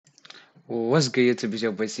Well, what's good, YouTube? It's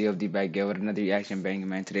your boy CFD back here with another reaction banger,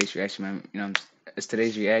 man. Today's reaction, man, it's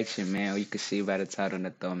today's reaction, man. You can see by the title and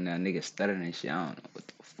the thumbnail, niggas stuttering and shit. I don't know what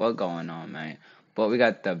the fuck going on, man. But we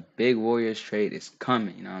got the big Warriors trade is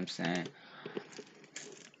coming, you know what I'm saying?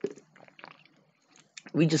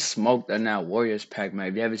 We just smoked on that Warriors pack, man.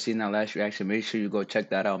 If you haven't seen that last reaction, make sure you go check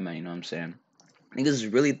that out, man. You know what I'm saying?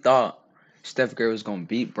 Niggas really thought Steph Curry was gonna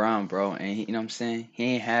beat Brown, bro, and you know what I'm saying? He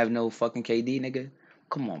ain't have no fucking KD, nigga.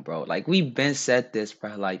 Come on, bro. Like we been said this,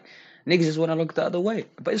 bro. Like niggas just wanna look the other way,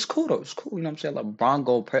 but it's cool though. It's cool, you know what I'm saying? Like Brown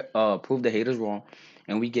go prove the haters wrong,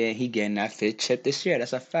 and he getting that fifth chip this year.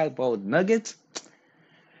 That's a fact, bro. Nuggets,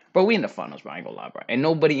 bro. We in the finals, bro. I ain't gonna lie, bro. And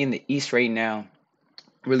nobody in the East right now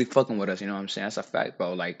really fucking with us. You know what I'm saying? That's a fact,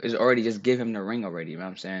 bro. Like it's already just give him the ring already. You know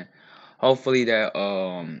what I'm saying? Hopefully that you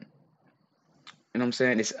know what I'm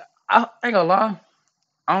saying? I ain't gonna lie.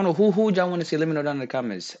 I don't know who y'all want to see. Let me know down in the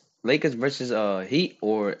comments. Lakers versus Heat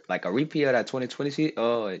or like a repeat of that 2020 like you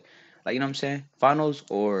know what I'm saying? Finals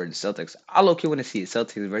or the Celtics. I low key want to see the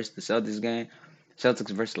Celtics versus the Celtics game.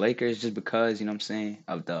 Celtics versus Lakers just because, you know what I'm saying,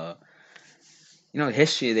 of the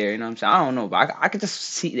history there, you know what I'm saying? I don't know, but I could just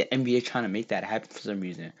see the NBA trying to make that happen for some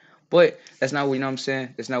reason. But that's not what, you know what I'm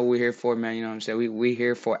saying? That's not what we're here for, man. You know what I'm saying? We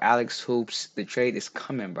here for Alex Hoops. The trade is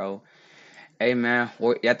coming, bro. Hey man,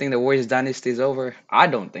 I think the Warriors dynasty is over. I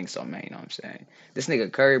don't think so, man. You know what I'm saying? This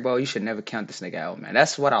nigga Curry, bro, you should never count this nigga out, man.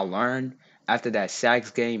 That's what I learned after that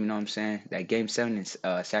Sags game. You know what I'm saying? That game 7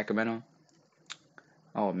 in Sacramento.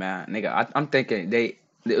 Oh man, nigga, I'm thinking it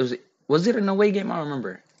was it an away game? I don't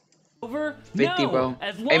remember. Over? 50, No. bro.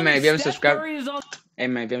 As Hey long man, if as you haven't Steph subscribed, Curry is on. hey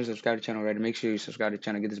man, if you haven't subscribed to the channel already, make sure you subscribe to the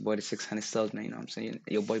channel. Get this boy to 600 subs, man. You know what I'm saying?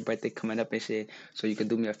 Your boy birthday coming up and shit. So you can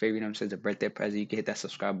do me a favor, you know what I'm saying? It's a birthday present. You can hit that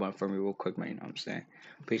subscribe button for me real quick, man. You know what I'm saying?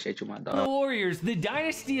 Appreciate you, my The dog. Warriors, the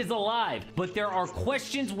dynasty is alive, but there are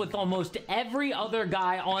questions with almost every other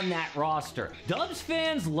guy on that roster. Dubs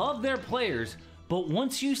fans love their players, but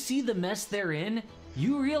once you see the mess they're in,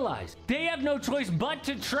 you realize they have no choice but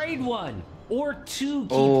to trade one or two key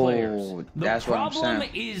players. The problem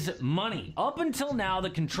is money. Up until now, the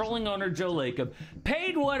controlling owner, Joe Lacob,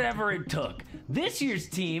 paid whatever it took. This year's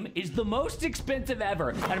team is the most expensive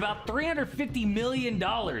ever at about $350 million.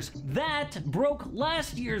 That broke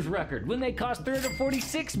last year's record when they cost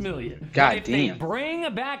 $346 million. God if damn. they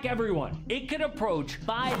bring back everyone, it could approach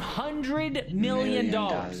 $500 million.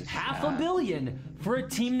 Half a billion for a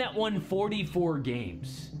team that won 44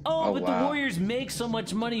 games. Oh, but wow. The Warriors make so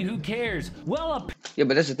much money, who cares? Well, yeah,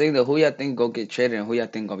 but that's the thing though. Who y'all think go get traded and who y'all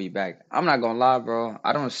think gonna be back? I'm not gonna lie, bro.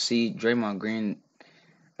 I don't see Draymond Green.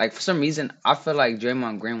 Like for some reason, I feel like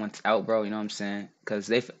Draymond Green wants out, bro. You know what I'm saying?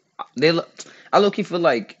 Because I look. He feel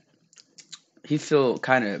like he feel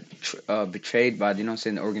kind of betrayed by, you know what I'm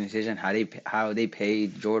saying, the organization, how they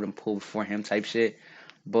paid Jordan Poole for him type shit.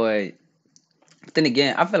 But then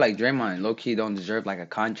again, I feel like Draymond low key don't deserve like a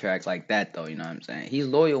contract like that though. You know what I'm saying? He's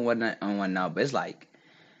loyal and whatnot, but it's like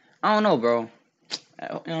I don't know, bro. You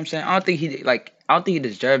know what I'm saying? I don't think he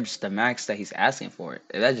deserves the max that he's asking for it.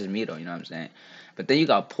 That's just me though, you know what I'm saying? But then you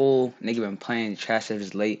got Poole, nigga been playing trash if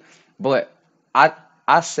it's late. But I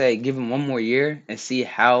I say give him 1 more year and see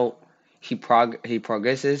how he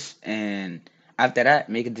progresses, and after that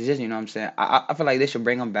make a decision, you know what I'm saying? I feel like they should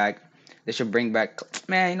bring him back. They should bring back,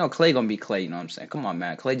 man, you know Clay gonna be Clay, you know what I'm saying? Come on,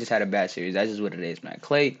 man. Clay just had a bad series. That's just what it is, man.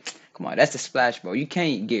 Clay, come on, that's the splash, bro. You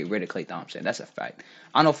can't get rid of Clay Thompson. That's a fact.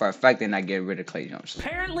 I know for a fact they're not getting rid of Clay Thompson.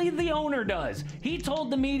 Apparently the owner does. He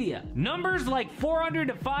told the media, numbers like 400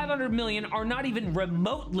 to 500 million are not even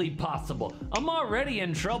remotely possible. I'm already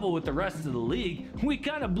in trouble with the rest of the league. We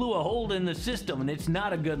kind of blew a hole in the system and it's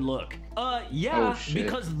not a good look. Yeah,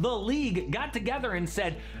 because the league got together and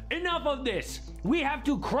said, enough of this. We have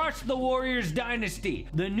to crush the Warriors dynasty.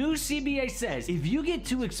 The new CBA says, if you get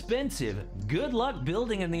too expensive, good luck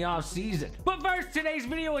building in the offseason. But first, today's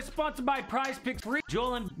video is sponsored by Prize Picks 3.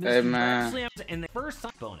 Joelembiid and the first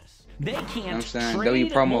bonus. They can't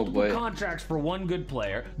trade multiple contracts for one good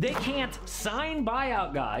player. They can't sign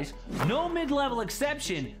buyout guys. No mid-level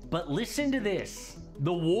exception, but listen to this.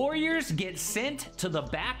 The Warriors get sent to the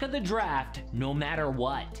back of the draft no matter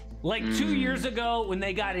what. Like 2 years ago when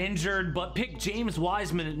they got injured but picked James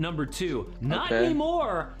Wiseman at number 2. Not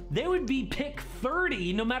anymore. They would be pick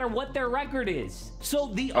 30 no matter what their record is.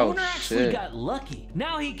 So the owner actually got lucky.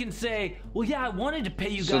 Now he can say, well, yeah, I wanted to pay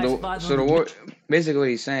you guys $500. So basically what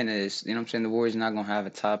he's saying is, you know what I'm saying, the Warriors not going to have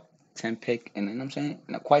a top 10 pick in, you know what I'm saying,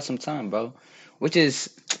 in quite some time, bro. Which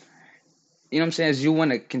is, you know what I'm saying, is you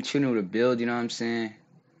want to continue to build, you know what I'm saying,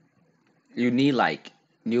 you need like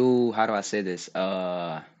new, how do I say this,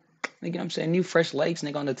 Nigga, you know what I'm saying? New fresh legs,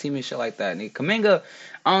 nigga, on the team and shit like that. Nigga, Kuminga,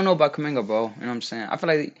 I don't know about Kuminga, bro. You know what I'm saying? I feel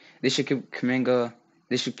like they should keep Kuminga.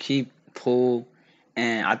 They should keep Poole.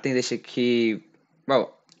 And I think they should keep, bro,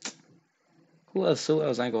 who else? Who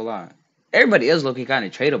else? I ain't gonna lie. Everybody else looking kind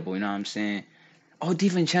of tradable, you know what I'm saying? Oh,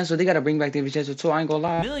 DiVincenzo, they gotta bring back DiVincenzo too. I ain't gonna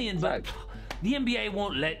lie. Million, but the NBA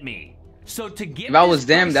won't let me. So to get If I this was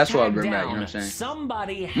them, price that's what I'd tag bring back, you know down, what I'm saying?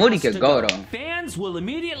 somebody has Moody to could go, though. Fans will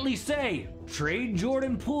immediately say, trade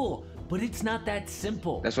Jordan Poole. But it's not that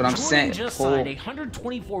simple. That's what I'm Jordan saying. Just Poole. signed a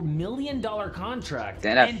 $124 million contract.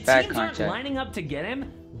 Damn, that and fat teams contract. aren't lining up to get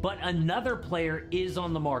him, but another player is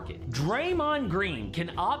on the market. Draymond Green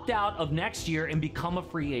can opt out of next year and become a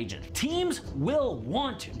free agent. Teams will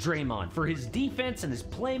want Draymond for his defense and his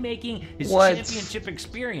playmaking, his championship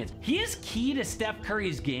experience. He is key to Steph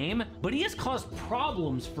Curry's game, but he has caused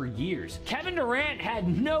problems for years. Kevindurant had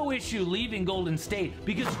no issue leaving Golden State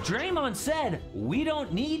because Draymond said, we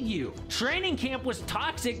don't need you. Training camp was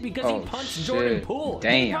toxic because he punched Jordan Poole.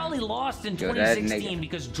 Damn. He probably lost in 2016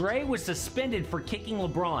 because Dre was suspended for kicking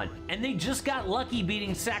LeBron. And they just got lucky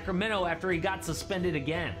beating Sacramento after he got suspended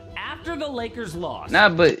again. After the Lakers lost. Nah,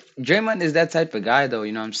 but Draymond is that type of guy, though,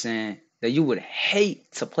 you know what I'm saying? That you would hate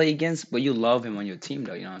to play against, but you love him on your team,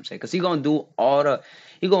 though, you know what I'm saying? Because he going to do all the,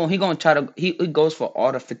 he gonna try to, he goes for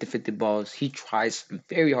all the 50-50 balls. He tries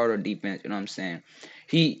very hard on defense, you know what I'm saying?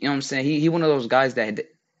 You know what I'm saying? He one of those guys that,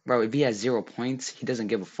 bro, if he has 0 points, he doesn't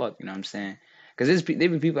give a fuck, you know what I'm saying? Because there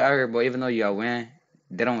be people out here, bro, even though y'all win,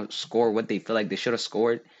 they don't score what they feel like they should have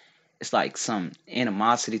scored. It's like some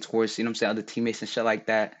animosity towards, you know what I'm saying, other teammates and shit like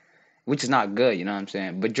that, which is not good, you know what I'm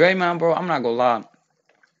saying? But Draymond, bro, I'm not gonna lie.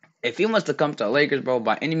 If he wants to come to the Lakers, bro,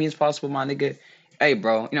 by any means possible, my nigga, hey,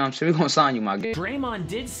 bro, you know what I'm saying? We gonna sign you, my guy. Draymond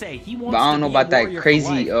did say he wants but I don't to know be about a Warrior that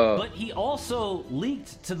crazy, for life, but he also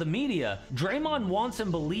leaked to the media. Draymond wants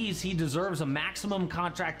and believes he deserves a maximum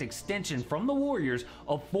contract extension from the Warriors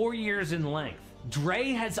of 4 years in length.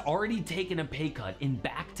 Dre has already taken a pay cut in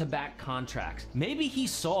back-to-back contracts. Maybe he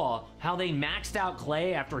saw how they maxed out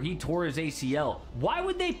Klay after he tore his ACL. Why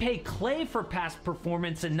would they pay Klay for past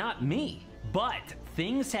performance and not me? But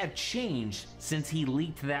things have changed since he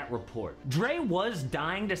leaked that report. Dre was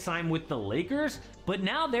dying to sign with the Lakers, but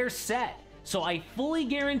now they're set. So I fully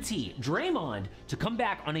guarantee Draymond to come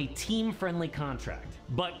back on a team-friendly contract.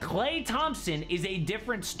 But Klay Thompson is a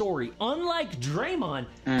different story. Unlike Draymond,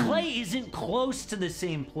 Klay isn't close to the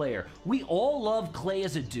same player. We all love Klay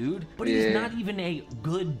as a dude, but he's not even a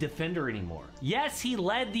good defender anymore. Yes, he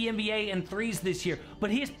led the NBA in threes this year, but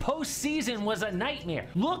his postseason was a nightmare.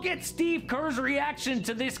 Look at Steve Kerr's reaction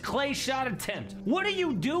to this Klay shot attempt. What are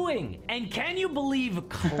you doing? And can you believe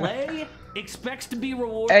Klay expects to be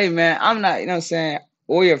rewarded? Hey, man, I'm not, you know what I'm saying?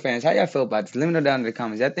 Warrior fans, how y'all feel about this? Let me know down in the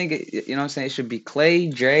comments. I think, you know what I'm saying, it should be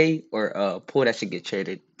Klay, Dre, or Poole that should get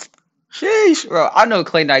traded. Sheesh, bro. I know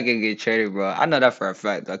Klay not gonna get traded, bro. I know that for a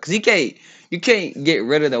fact, though. Because you can't get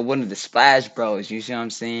rid of one of the splash bros, you see what I'm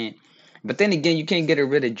saying? But then again, you can't get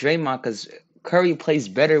rid of Draymond because Curry plays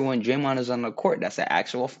better when Draymond is on the court. That's an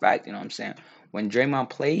actual fact, you know what I'm saying? When Draymond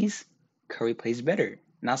plays, Curry plays better.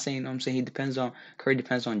 Not saying, you know what I'm saying, Curry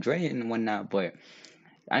depends on Dre and whatnot, but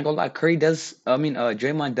I ain't gonna lie,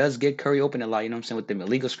 Draymond does get Curry open a lot, you know what I'm saying, with them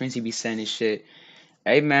illegal screens he be sending shit.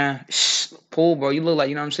 Hey, man, Poole, bro, you look like,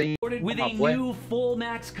 you know what I'm saying? With a new full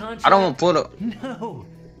max contract? I don't want Poole to... No,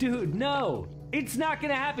 dude, no. It's not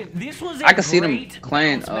gonna happen. This was a I can see them great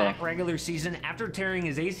playing back regular season after tearing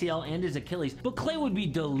his ACL and his Achilles, but Klay would be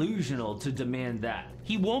delusional to demand that.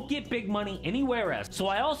 He won't get big money anywhere else, so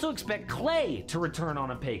I also expect Klay to return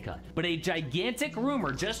on a pay cut. But a gigantic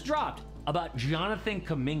rumor just dropped about Jonathan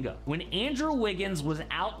Kuminga. When Andrew Wiggins was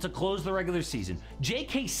out to close the regular season,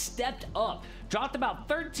 JK stepped up, dropped about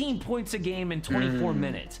 13 points a game in 24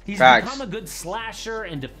 minutes. He's become a good slasher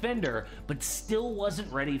and defender, but still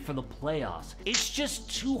wasn't ready for the playoffs. It's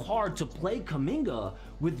just too hard to play Kuminga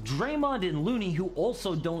with Draymond and Looney, who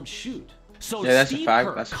also don't shoot. So Steve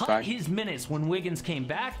Kerr cut his minutes when Wiggins came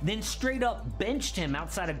back, then straight up benched him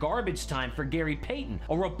outside of garbage time for Gary Payton.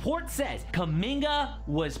 A report says Kuminga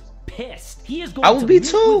was pissed. He is going to meet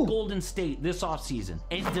with Golden State this offseason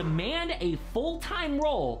and demand a full-time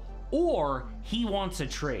role, or he wants a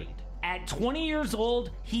trade. At 20 years old,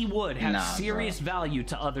 he would have serious value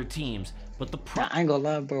to other teams, but the problem... I ain't gonna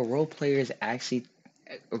lie, bro. Role players actually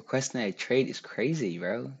requesting a trade is crazy,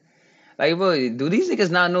 bro. Like, bro, do these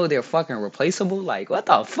niggas not know they're fucking replaceable? Like, what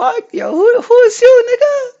the fuck? Yo, who is you,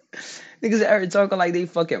 nigga? Niggas out here talking like they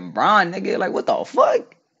fucking Bron, nigga. Like, what the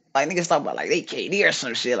fuck? Like, niggas talk about like they KD or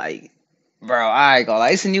some shit. Like, bro, I ain't gonna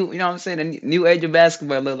lie. It's a new, you know what I'm saying? A new age of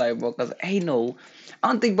basketball look like, bro. Cause I don't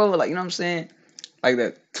think, bro, like, you know what I'm saying? like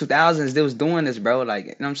the 2000s, they was doing this, bro. Like,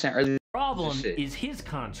 you know what I'm saying? Early Problem shit. is his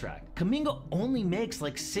contract. Kuminga only makes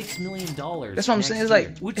like $6 million. That's what I'm saying. It's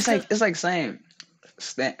year, like it's like saying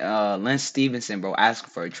Lynn Stevenson, bro, asking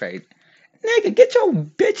for a trade. Nigga, get your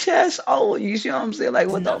bitch ass out. You see what I'm saying? Like,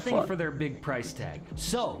 what the nothing fuck? for their big price tag.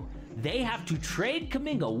 So they have to trade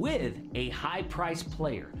Kuminga with a high price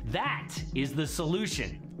player. That is the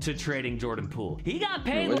solution to trading Jordan Poole. He got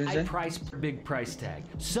paid a high price, big price tag.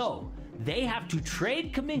 So they have to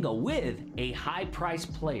trade Kuminga with a high price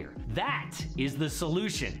player. That is the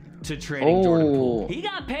solution to trading Jordan Poole. He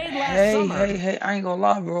got paid last summer. Hey, I ain't gonna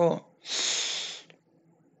lie, bro.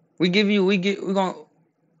 We gonna.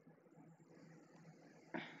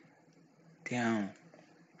 Damn.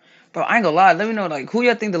 Bro, I ain't gonna lie. Let me know, like, who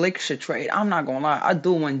y'all think the Lakers should trade? I'm not gonna lie. I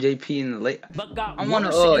do want JP in the Lakers. But got I want a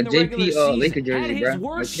JP Laker jersey, bro. Had his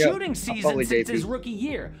worst shooting season since his rookie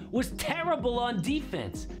year. Was terrible on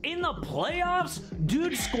defense. In the playoffs,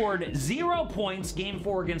 dude scored 0 points game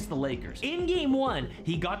 4 against the Lakers. In game 1,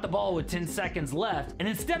 he got the ball with 10 seconds left, and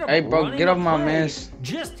instead of running get off my play, mess.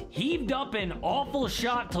 just heaved up an awful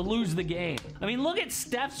shot to lose the game. I mean, look at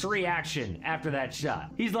Steph's reaction after that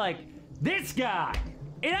shot. He's like, this guy.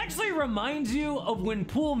 It actually reminds you of when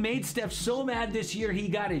Poole made Steph so mad this year he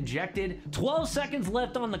got ejected. 12 seconds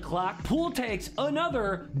left on the clock. Poole takes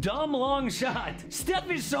another dumb long shot.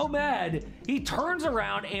 Steph is so mad, he turns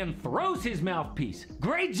around and throws his mouthpiece.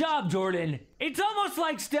 Great job, Jordan. It's almost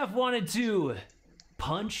like Steph wanted to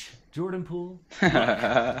punch Jordan Poole. Look,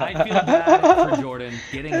 I feel bad for Jordan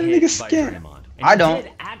getting hit by Draymond. And I don't. He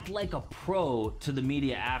did act like a pro to the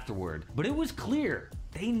media afterward, but it was clear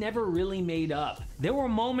they never really made up. There were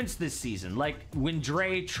moments this season, like when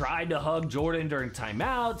Dre tried to hug Jordan during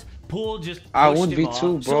timeouts, Poole just pushed I would him be off.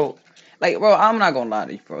 too, bro. Like, bro, I'm not gonna lie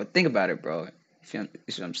to you, bro. Think about it, bro. You see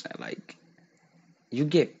what I'm saying? Like, you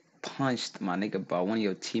get punched, my nigga, by one of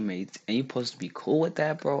your teammates, and you supposed to be cool with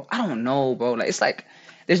that, bro? I don't know, bro. Like, it's like,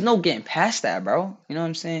 there's no getting past that, bro. You know what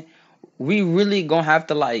I'm saying? We really gonna have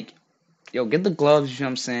to, like, yo, get the gloves, you know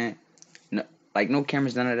what I'm saying? Like, no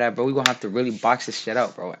cameras, none of that, bro. We gonna have to really box this shit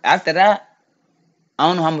out, bro. After that, I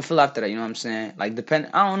don't know how I'm gonna feel after that, you know what I'm saying? Like,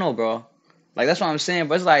 I don't know, bro. Like, that's what I'm saying,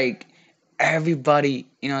 but it's like, everybody,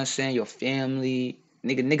 you know what I'm saying? Your family,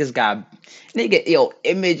 niggas got, yo,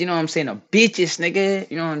 image, you know what I'm saying? The bitches, nigga,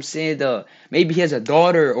 you know what I'm saying? Maybe he has a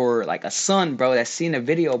daughter or, like, a son, bro, that's seen the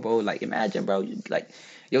video, bro. Like, imagine, bro, like,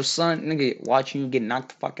 your son, nigga, watching you get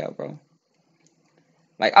knocked the fuck out, bro.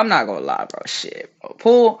 Like, I'm not gonna lie, bro. Shit, bro.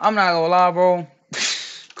 Poole, I'm not gonna lie, bro.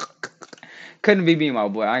 Couldn't be me, my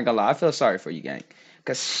boy. I ain't gonna lie. I feel sorry for you, gang.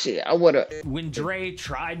 Cause shit, I would've. When Dre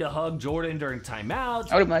tried to hug Jordan during timeouts,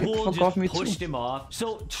 Poole just pushed him off.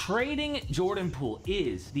 So trading Jordan Poole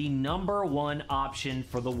is the #1 option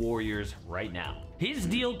for the Warriors right now. His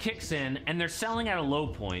deal kicks in, and they're selling at a low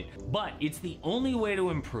point, but it's the only way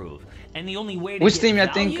to improve, and the only way to Which team I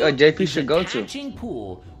think JP should go to? Attaching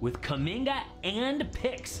Poole with Kuminga and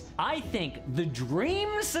picks. I think the dream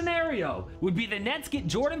scenario would be the Nets get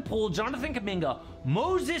Jordan Poole, Jonathan Kuminga,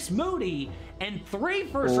 Moses Moody, and 3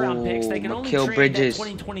 first-round picks. They can only trade that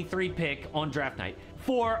 2023 pick on draft night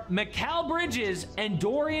for Mikal Bridges and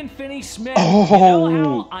Dorian Finney-Smith. You know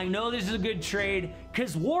how I know this is a good trade?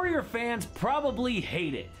 Because Warrior fans probably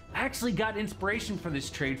hate it. I actually got inspiration for this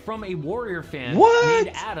trade from a Warrior fan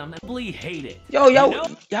named Adam, and probably hate it. Yo,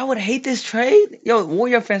 y'all would hate this trade? Yo,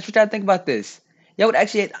 Warrior fans, what y'all think about this? Y'all would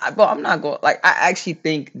actually, bro, I'm not going, like, I actually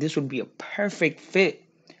think this would be a perfect fit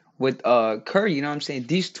with Curry, you know what I'm saying?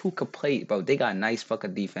 These two could play, bro. They got nice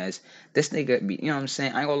fucking defense. This nigga, you know what I'm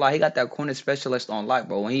saying? I ain't gonna lie, he got that corner specialist on lock,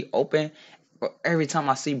 bro. When he open, bro, every time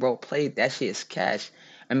I see bro play, that shit is cash.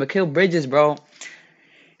 And Mikal Bridges, bro,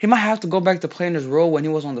 he might have to go back to playing his role when he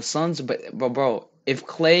was on the Suns, but bro, if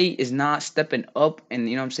Clay is not stepping up and,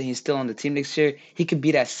 you know what I'm saying, he's still on the team next year, he could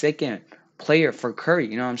be that second player for Curry,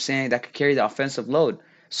 you know what I'm saying, that could carry the offensive load.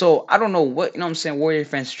 So, I don't know what, you know what I'm saying, Warrior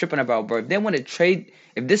fans tripping about, bro. If they want to trade,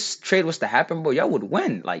 if this trade was to happen, bro, y'all would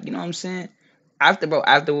win. Like, you know what I'm saying? After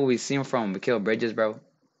what we seen from Mikal Bridges, bro,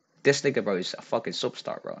 this nigga, bro, is a fucking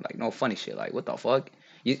superstar, bro. Like, no funny shit. Like, what the fuck?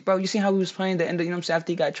 Bro, you see how he was playing the end of, you know what I'm saying,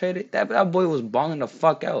 after he got traded? That boy was balling the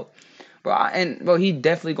fuck out. Bro, he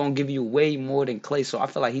definitely gonna give you way more than Clay. So I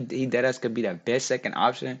feel like he deadass could be that best second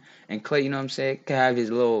option. And Clay, you know what I'm saying, could have his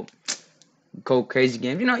little go crazy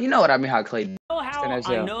game. You know what I mean? How Clay. You know how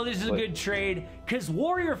I know this is a good trade? Because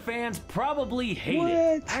Warrior fans probably hate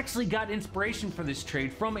it. I actually got inspiration for this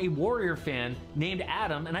trade from a Warrior fan named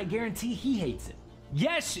Adam, and I guarantee he hates it.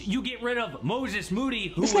 Yes, you get rid of Moses Moody,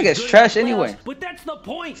 who This was nigga's good in trash the playoffs, anyway. but that's the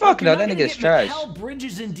point. Fuck You're no, not that gonna nigga's get trash. Mikal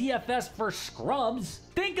Bridges in DFS for scrubs.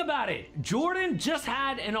 Think about it. Jordan just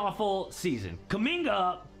had an awful season.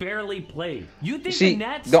 Kuminga barely played. You think the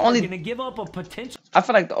Nets are gonna give up a potential? I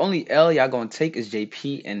feel like the only L y'all gonna take is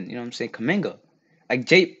JP and, you know what I'm saying, Kuminga. Like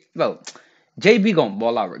JB gonna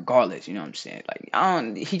ball out regardless, you know what I'm saying?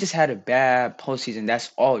 Like he just had a bad postseason.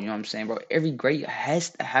 That's all, you know what I'm saying, bro. Every great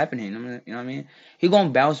has to happen to him, you know what I mean? He gonna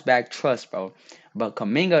bounce back, trust, bro. But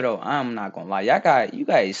Kuminga though, I'm not gonna lie, you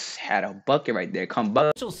guys had a bucket right there. Come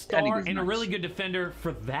bucket. Star and a really good defender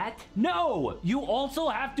for that? No, you also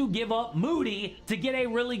have to give up Moody to get a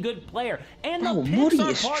really good player, and the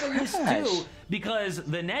picks are part of this too because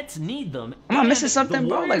the Nets need them. Am I missing something,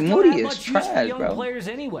 bro? Like Moody is trash, bro. Players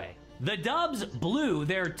anyway. The Dubs blew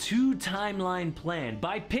their 2-timeline plan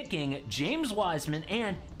by picking James Wiseman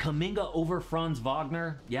and Kuminga over Franz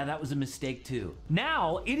Wagner. Yeah, that was a mistake too.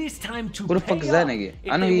 Now it is time to Who the fuck is that nigga?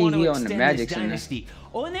 I know he on the Magic dynasty.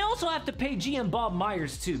 Oh, and they also have to pay GM Bob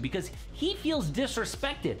Myers too because he feels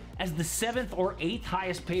disrespected as the 7th or 8th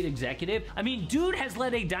highest paid executive. I mean, dude has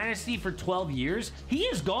led a dynasty for 12 years. He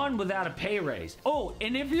is gone without a pay raise. Oh,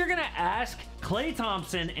 and if you're gonna ask Klay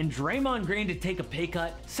Thompson and Draymond Green to take a pay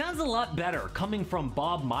cut, sounds a lot better coming from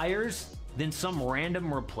Bob Myers than some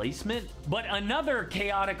random replacement. But another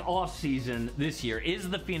chaotic offseason this year is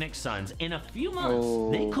the Phoenix Suns. In a few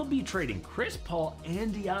months, they could be trading Chris Paul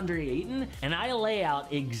and DeAndre Ayton, and I lay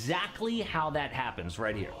out exactly how that happens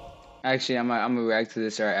right here. Actually, I'm gonna react to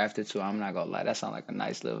this right after too. I'm not gonna lie, that sounds like a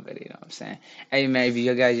nice little video, you know what I'm saying? Hey man, if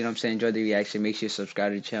you guys, you know what I'm saying, enjoyed the reaction, make sure you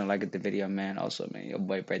subscribe to the channel, like the video, man. Also, man, your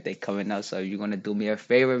boy birthday coming up, so if you're gonna do me a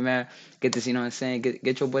favor, man, get this, you know what I'm saying,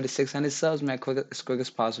 get your boy to 600 subs, man, as quick as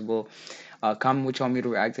possible. Comment what you want me to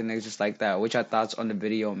react to next, just like that. What your thoughts on the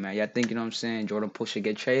video, man? Y'all think, you know what I'm saying, Jordan Poole should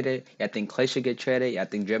get traded? Y'all think Klay should get traded? Y'all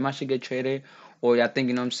think Draymond should get traded? Or y'all think,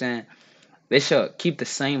 you know what I'm saying, they should keep the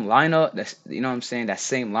same lineup, that's, you know what I'm saying, that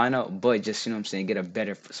same lineup, but just, you know what I'm saying, get a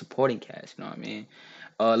better supporting cast, you know what I mean?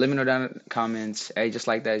 Let me know down in the comments. Hey, just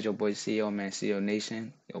like that, is your boy CEO, man, CEO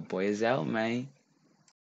Nation. Your boy is out, man.